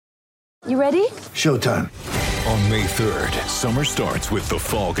You ready? Showtime. On May 3rd, summer starts with The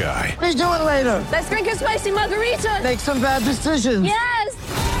Fall Guy. Let's do it later. Let's drink a spicy margarita. Make some bad decisions.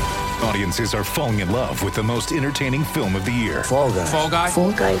 Yes! Audiences are falling in love with the most entertaining film of the year. Fall Guy. Fall Guy?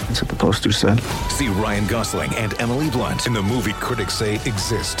 Fall guy. That's what the poster said. See Ryan Gosling and Emily Blunt in the movie critics say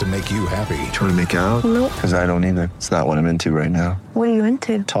exists to make you happy. Trying to make it out? Nope. Because I don't either. It's not what I'm into right now. What are you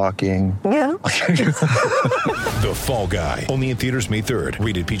into? Talking. Yeah. The Fall Guy. Only in theaters May 3rd.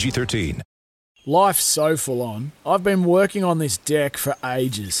 Rated PG-13. Life's so full on. I've been working on this deck for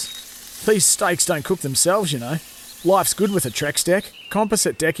ages. These steaks don't cook themselves, you know. Life's good with a Trex deck.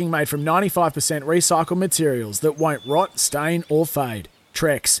 Composite decking made from 95% recycled materials that won't rot, stain or fade.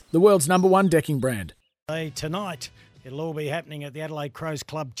 Trex, the world's #1 decking brand. Tonight, it'll all be happening at the Adelaide Crows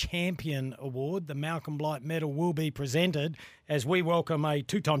Club Champion Award. The Malcolm Blight Medal will be presented as we welcome a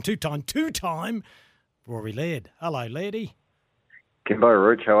two-time Rory Laird. Hello, Lairdy. Kimbo,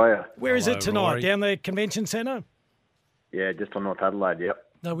 Rooch, how are you? Where is Hello, it tonight? Rory. Down the convention centre? Yeah, just on North Adelaide, yep.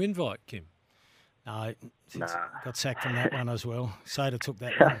 No invite, Kim. No, Nah. got sacked from that one as well. Soda took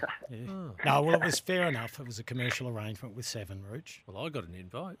that one. Yeah. No, well, it was fair enough. It was a commercial arrangement with 7, Rooch. Well, I got an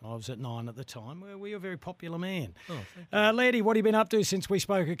invite. I was at 9 at the time. Well, we were a very popular man. Oh, thank you. Lairdy, what have you been up to since we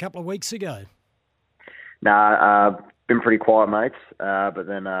spoke a couple of weeks ago? Been pretty quiet, mates. But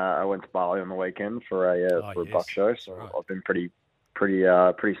then I went to Bali on the weekend for a buck show, so right. I've been pretty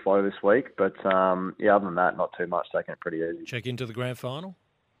slow this week. But yeah, other than that, not too much. Taking it pretty easy. Check into the grand final.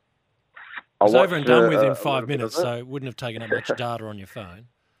 I It was over and done watched, within a 5 little bit minutes, of it. so it wouldn't have taken up much data on your phone.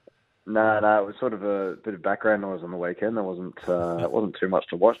 No, it was sort of a bit of background noise on the weekend. There wasn't it wasn't too much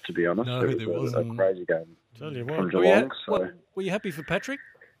to watch, to be honest. No, it there was wasn't. a crazy game Tell you from what. Geelong. So. Were you happy for Patrick?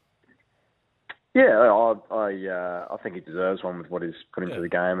 Yeah, I think he deserves one with what he's put into Yeah. the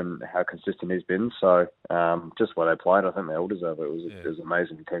game and how consistent he's been. So just what they played, I think they all deserve it. It was an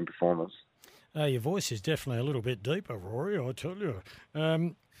amazing team performance. Your voice is definitely a little bit deeper, Rory, I tell you.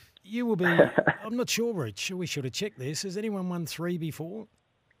 You will be, I'm not sure, Rich, we should have checked this. Has anyone won 3 before?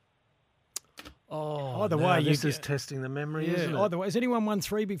 Oh, Either no, way, this you is get- testing the memory, Yeah, isn't it? either way. Has anyone won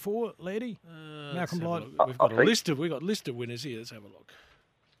 3 before, Lairdy? Let's Malcolm have a Blight. look. We've got I a think- list of winners here. Let's have a look.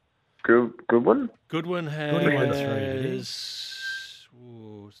 Good one. Goodwin Goodwin won 3, it has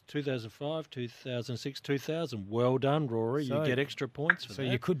 2005, 2006, 2000. Well done, Rory. So- you get extra points for So that.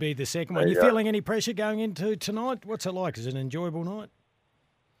 you could be the second There one. you You go. feeling any pressure going into tonight? What's it like? Is it an enjoyable night?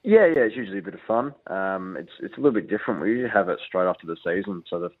 Yeah, it's usually a bit of fun. It's a little bit different. We usually have it straight after the season,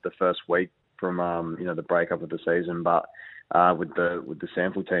 so the first week from the breakup of the season. But with the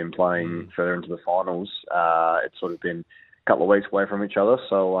sample team playing further into the finals, it's sort of been a couple of weeks away from each other.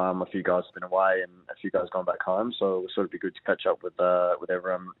 So a few guys have been away and a few guys gone back home. So it'll sort of be good to catch up with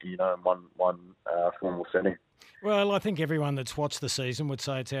everyone, in one formal setting. Well, I think everyone that's watched the season would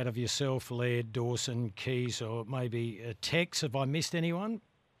say it's out of yourself, Laird, Dawson, Keys, or maybe Tex. Have I missed anyone?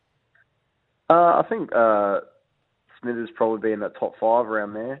 I think Smithers probably be in that top 5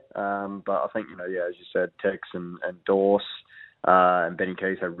 around there. But I think, as you said, Tex and Dorse and Benny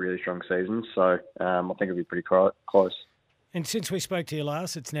Keys had really strong seasons. So I think it'll be pretty close. And since we spoke to you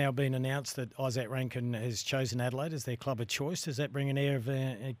last, it's now been announced that Isaac Rankin has chosen Adelaide as their club of choice. Does that bring an air of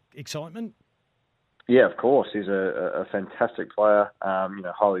excitement? Yeah, of course. He's a fantastic player,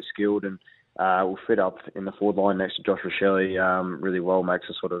 highly skilled and will fit up in the forward line next to Josh Rochelle really well, makes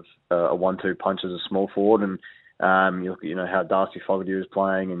a sort of a 1-2 punch as a small forward. And you look at, how Darcy Fogarty was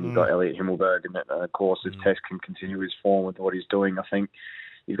playing and you've got Elliot Himmelberg. And of course, if Tex can continue his form with what he's doing, I think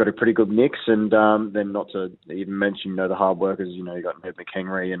he's got a pretty good mix. And then not to even mention, the hard workers, you've got Ned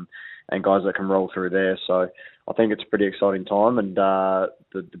McHenry and guys that can roll through there. So I think it's a pretty exciting time. And the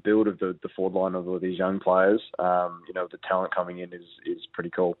build of the forward line of all these young players, the talent coming in is pretty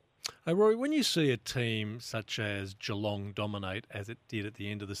cool. Hey, Rory, when you see a team such as Geelong dominate, as it did at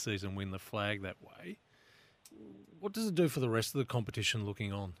the end of the season, win the flag that way, what does it do for the rest of the competition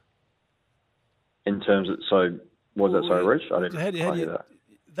looking on? In terms of, so was that so, Rich? I didn't How do you- hear that.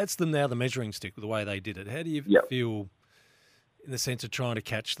 That's now the measuring stick, the way they did it. How do you Yep. feel in the sense of trying to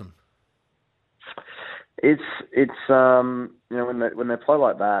catch them? It's when they play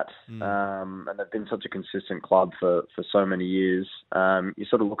like that, and they've been such a consistent club for so many years, you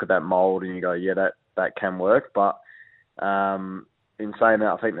sort of look at that mould and you go, yeah, that can work. But in saying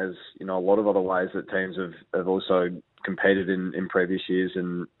that, I think there's a lot of other ways that teams have also competed in previous years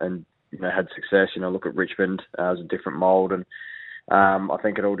and had success. Look at Richmond as a different mould, and I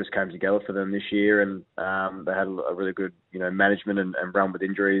think it all just came together for them this year, and they had a really good management and run with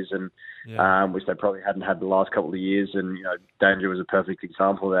injuries, and which they probably hadn't had the last couple of years. And Danger was a perfect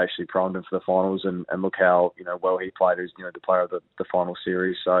example. They actually primed him for the finals, and look how well he played as the player of the final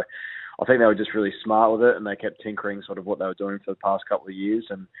series. So I think they were just really smart with it, and they kept tinkering sort of what they were doing for the past couple of years.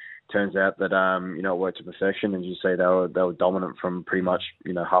 And turns out that it worked to perfection. And you see, they were dominant from pretty much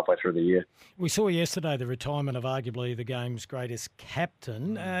halfway through the year. We saw yesterday the retirement of arguably the game's greatest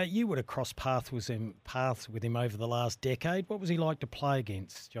captain. You would have crossed paths with him over the last decade. What was he like to play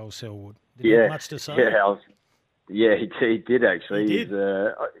against, Joel Selwood? Did he have much to say? Yeah, he did actually. He did?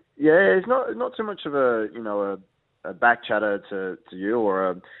 He's not too much of a back chatter to you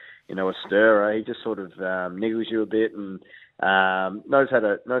or a stirrer. He just sort of niggles you a bit and knows how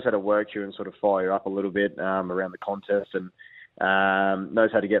to work you and sort of fire you up a little bit around the contest, and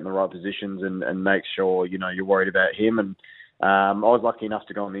knows how to get in the right positions and make sure you're worried about him. And I was lucky enough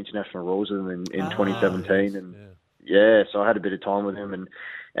to go on the international rules with him in 2017, and so I had a bit of time with him, and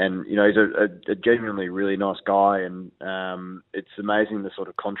he's a genuinely really nice guy, and it's amazing the sort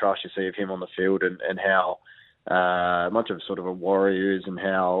of contrast you see of him on the field and how much of sort of a warrior he is and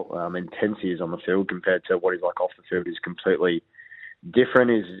how intense he is on the field compared to what he's like off the field. He's completely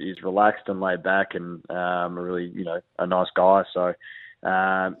different. He's relaxed and laid back, and really a nice guy. So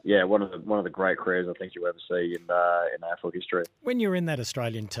one of the great careers I think you'll ever see in AFL history. When you were in that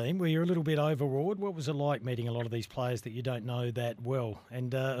Australian team, were you a little bit overawed? What was it like meeting a lot of these players that you don't know that well,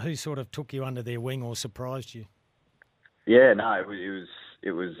 and who sort of took you under their wing or surprised you? Yeah, no,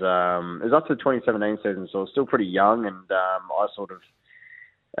 it was up to the 2017 season, so I was still pretty young, and I sort of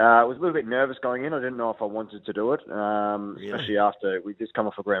was a little bit nervous going in. I didn't know if I wanted to do it, especially after we just come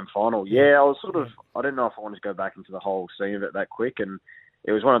off a grand final. Yeah, I didn't know if I wanted to go back into the whole scene of it that quick, and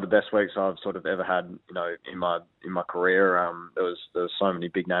it was one of the best weeks I've sort of ever had, in my career. There was so many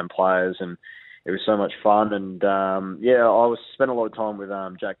big name players, and it was so much fun. And I spent a lot of time with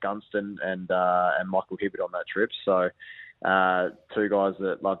Jack Gunston and Michael Hibbert on that trip. So two guys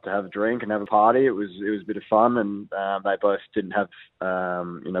that love to have a drink and have a party. It was a bit of fun, and they both didn't have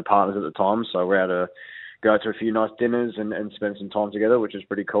partners at the time, so we had to go to a few nice dinners and spend some time together, which was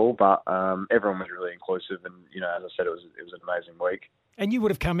pretty cool. But everyone was really inclusive, and as I said, it was an amazing week. And you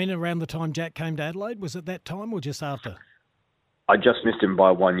would have come in around the time Jack came to Adelaide. Was it that time or just after? I just missed him by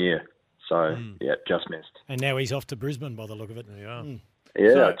 1 year. So, just missed. And now he's off to Brisbane by the look of it.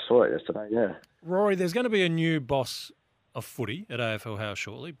 Yeah, I saw it yesterday, yeah. Rory, there's going to be a new boss of footy at AFL House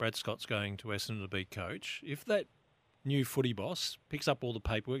shortly. Brad Scott's going to Essendon to be coach. If that new footy boss picks up all the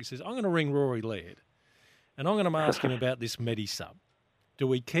paperwork and says, I'm going to ring Rory Laird and I'm going to ask him about this Medi sub, do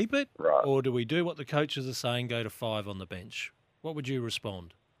we keep it or do we do what the coaches are saying, go to 5 on the bench? What would you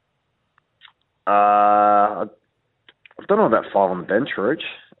respond? I don't know about 5 on the bench, Rich,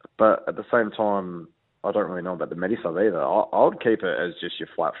 but at the same time, I don't really know about the Medi sub either. I would keep it as just your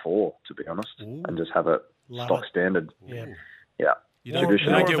flat 4, to be honest, and just have it stock standard. Yeah. You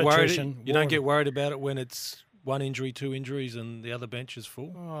don't get worried. You don't get worried about it when it's 1 injury, 2 injuries, and the other bench is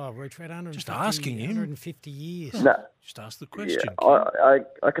full. Oh, Rich, for 150, just asking him. 150 years. No, just ask the question. Yeah,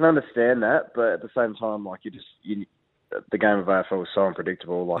 I can understand that, but at the same time, like the game of AFL is so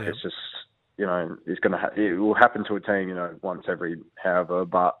unpredictable. Like it's just it will happen to a team, once every however.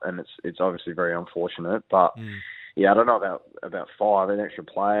 And it's obviously very unfortunate, but. Yeah, I don't know about 5, an extra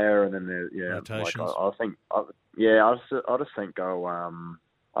player, and then rotations. I just think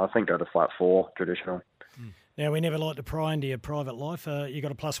go to flat 4 traditional. Now, we never like to pry into your private life. You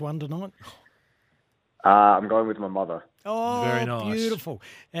got a +1 tonight? I'm going with my mother. Oh, very nice, beautiful.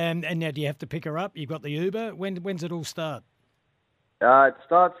 And now, do you have to pick her up? You've got the Uber. When's it all start? It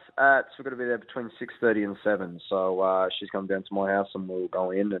starts at, so we've got to be there between 6:30 and 7. So she's coming down to my house and we'll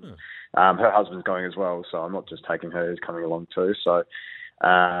go in. And her husband's going as well, so I'm not just taking her, he's coming along too. So,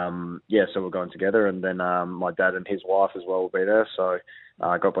 so we're going together. And then my dad and his wife as well will be there. So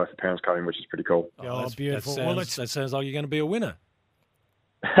I got both the parents coming, which is pretty cool. Oh, beautiful. That sounds like you're going to be a winner.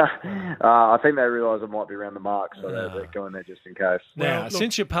 I think they realise I might be around the mark, so they're going there just in case. Now,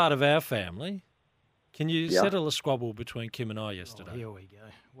 since you're part of our family... Can you settle a squabble between Kim and I yesterday? Oh, here we go.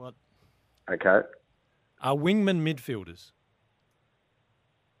 What? Okay. Are wingmen midfielders?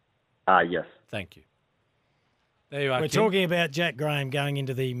 Yes. Thank you. There you are, We're Kim. talking about Jack Graham going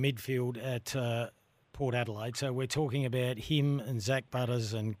into the midfield at Port Adelaide. So we're talking about him and Zach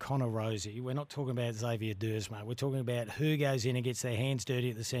Butters and Connor Rosie. We're not talking about Xavier Duursma. We're talking about who goes in and gets their hands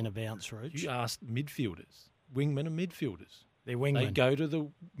dirty at the centre bounce route. You asked midfielders. Wingmen are midfielders. They're wingmen. They go to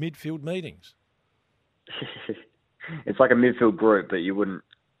the midfield meetings. It's like a midfield group, but you wouldn't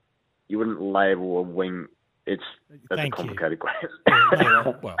label a wing. That's a complicated question.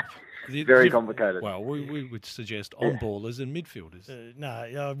 Well, very complicated. Well, we would suggest on-ballers and midfielders.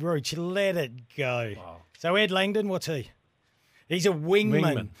 No, Roach, let it go. Wow. So Ed Langdon, what's he? He's a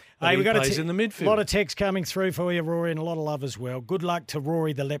wingman. But he we've got plays in the midfield. A lot of texts coming through for you, Rory, and a lot of love as well. Good luck to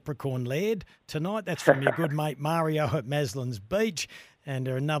Rory the Leprechaun Laird tonight. That's from your good mate Mario at Maslin's Beach. And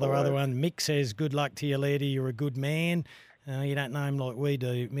another other one, Mick says, good luck to you, Lairdy. You're a good man. You don't know him like we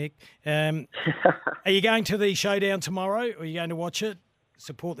do, Mick. Are you going to the showdown tomorrow? Or are you going to watch it?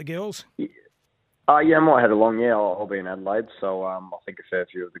 Support the girls? Yeah, I might head along. Yeah, I'll be in Adelaide. So I think a fair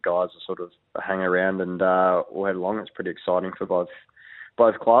few of the guys will sort of hang around and we'll head along. It's pretty exciting for both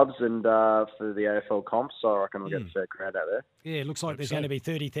clubs and for the AFL comps, so I reckon we'll get a fair crowd out there. Yeah, it looks like there's going to be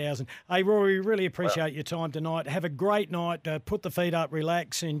 30,000. Hey, Rory, really appreciate your time tonight. Have a great night. Put the feet up,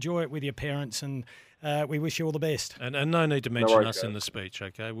 relax, enjoy it with your parents, and we wish you all the best. And no need to mention us in the speech,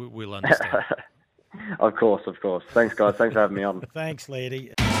 okay? We'll understand. Of course. Thanks, guys. Thanks for having me on. Thanks,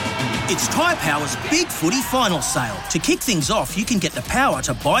 Lairdy. It's Tyre Power's Big Footy Final Sale. To kick things off, you can get the power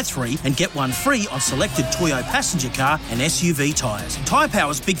to buy 3 and get 1 free on selected Toyo passenger car and SUV tyres. Tyre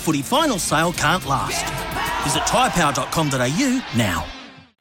Power's Big Footy Final Sale can't last. Visit tyrepower.com.au now.